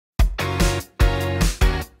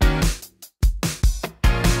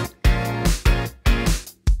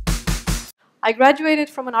I graduated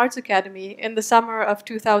from an arts academy in the summer of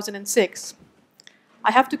 2006.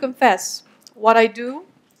 I have to confess, what I do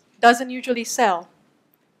doesn't usually sell.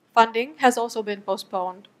 Funding has also been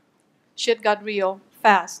postponed. Shit got real,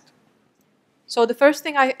 fast. So the first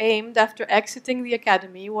thing I aimed after exiting the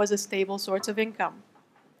academy was a stable source of income.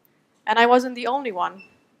 And I wasn't the only one.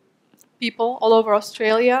 People all over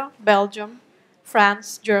Australia, Belgium,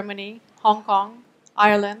 France, Germany, Hong Kong,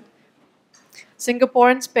 Ireland, Singapore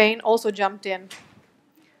and Spain also jumped in.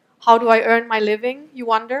 How do I earn my living, you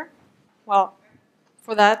wonder? Well,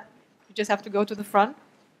 for that, you just have to go to the front.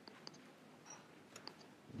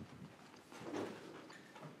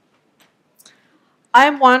 I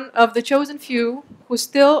am one of the chosen few who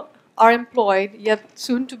still are employed, yet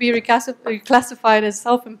soon to be reclassified as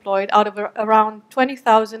self-employed out of around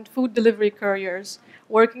 20,000 food delivery couriers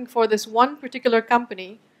working for this one particular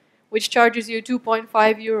company, which charges you 2.5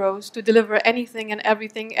 euros to deliver anything and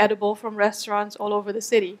everything edible from restaurants all over the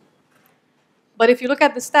city. But if you look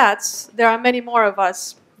at the stats, there are many more of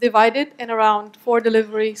us, divided in around 4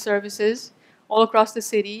 delivery services all across the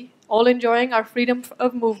city, all enjoying our freedom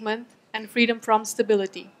of movement and freedom from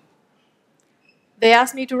stability. They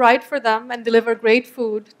asked me to write for them and deliver great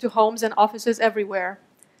food to homes and offices everywhere,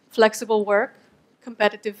 flexible work,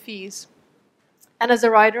 competitive fees. And as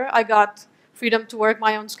a writer, I got freedom to work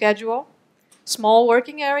my own schedule, small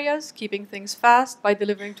working areas, keeping things fast by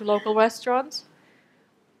delivering to local restaurants,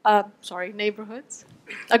 neighborhoods,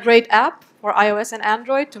 a great app for iOS and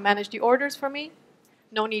Android to manage the orders for me,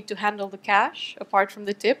 no need to handle the cash apart from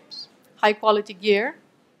the tips, high quality gear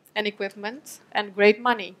and equipment, and great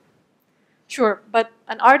money. Sure, but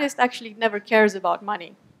an artist actually never cares about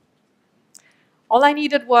money. All I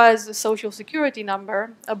needed was a social security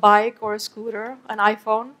number, a bike or a scooter, an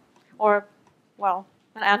iPhone, or, well,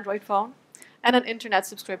 an Android phone, and an internet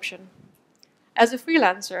subscription. As a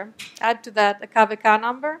freelancer, add to that a KVK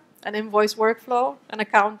number, an invoice workflow, an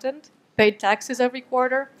accountant, paid taxes every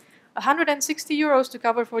quarter, 160 euros to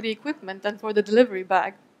cover for the equipment and for the delivery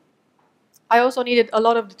bag. I also needed a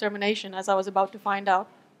lot of determination, as I was about to find out.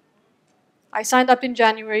 I signed up in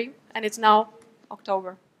January, and it's now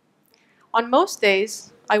October. On most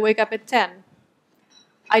days, I wake up at 10.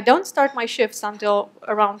 I don't start my shifts until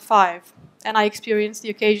around 5, and I experience the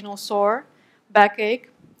occasional sore, backache,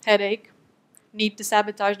 headache, need to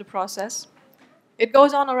sabotage the process. It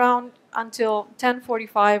goes on around until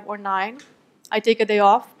 10:45 or 9. I take a day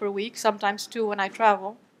off per week, sometimes 2 when I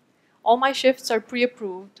travel. All my shifts are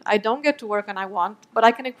pre-approved. I don't get to work when I want, but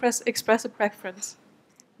I can express a preference.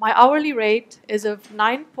 My hourly rate is of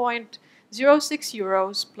 9.06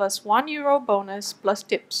 euros plus 1 euro bonus plus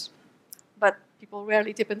tips. But people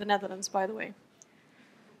rarely tip in the Netherlands, by the way.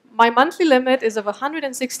 My monthly limit is of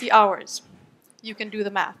 160 hours. You can do the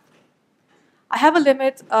math. I have a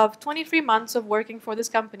limit of 23 months of working for this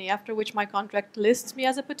company, after which my contract lists me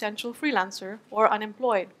as a potential freelancer or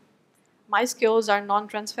unemployed. My skills are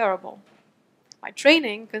non-transferable. My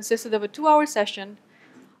training consisted of a 2-hour session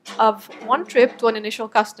of one trip to an initial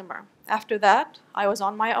customer. After that, I was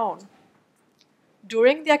on my own.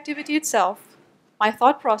 During the activity itself, my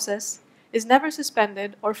thought process is never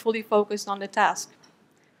suspended or fully focused on the task.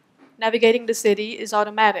 Navigating the city is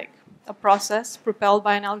automatic, a process propelled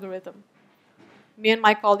by an algorithm. Me and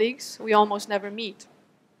my colleagues, we almost never meet.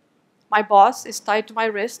 My boss is tied to my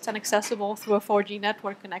wrists and accessible through a 4G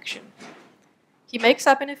network connection. He makes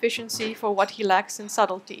up in efficiency for what he lacks in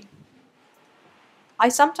subtlety. I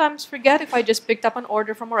sometimes forget if I just picked up an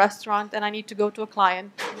order from a restaurant and I need to go to a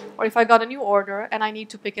client, or if I got a new order and I need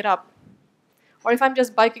to pick it up, or if I'm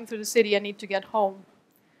just biking through the city and need to get home.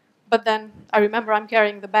 But then I remember I'm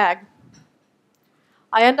carrying the bag.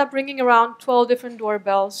 I end up ringing around 12 different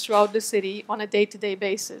doorbells throughout the city on a day-to-day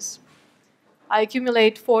basis. I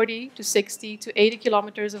accumulate 40 to 60 to 80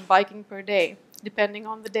 kilometers of biking per day, depending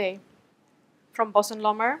on the day. From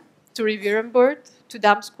Bossenlommer to Rivierenbuurt to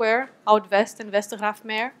Dam Square, out west in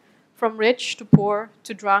Westergraafmeer, from rich to poor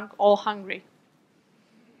to drunk, all hungry.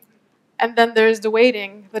 And then there's the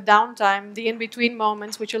waiting, the downtime, the in-between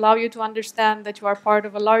moments which allow you to understand that you are part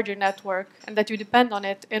of a larger network and that you depend on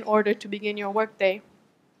it in order to begin your workday.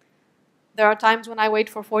 There are times when I wait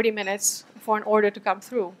for 40 minutes for an order to come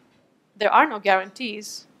through. There are no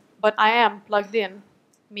guarantees, but I am plugged in,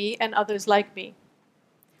 me and others like me.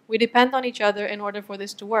 We depend on each other in order for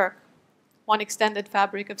this to work. One extended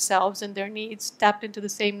fabric of selves and their needs tapped into the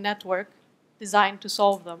same network, designed to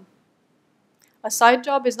solve them. A side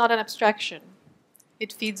job is not an abstraction.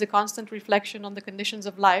 It feeds a constant reflection on the conditions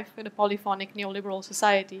of life in a polyphonic neoliberal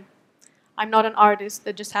society. I'm not an artist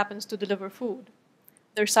that just happens to deliver food.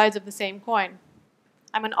 They're sides of the same coin.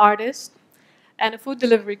 I'm an artist, and a food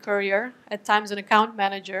delivery courier, at times an account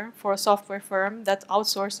manager for a software firm that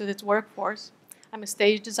outsources its workforce. I'm a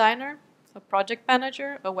stage designer, a project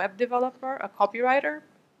manager, a web developer, a copywriter,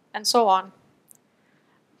 and so on.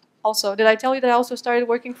 Also, did I tell you that I also started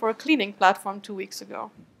working for a cleaning platform 2 weeks ago?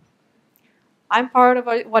 I'm part of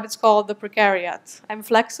what is called the precariat. I'm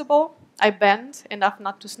flexible, I bend enough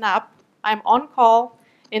not to snap, I'm on call,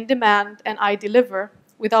 in demand, and I deliver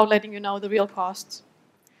without letting you know the real costs.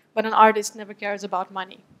 But an artist never cares about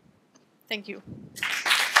money. Thank you.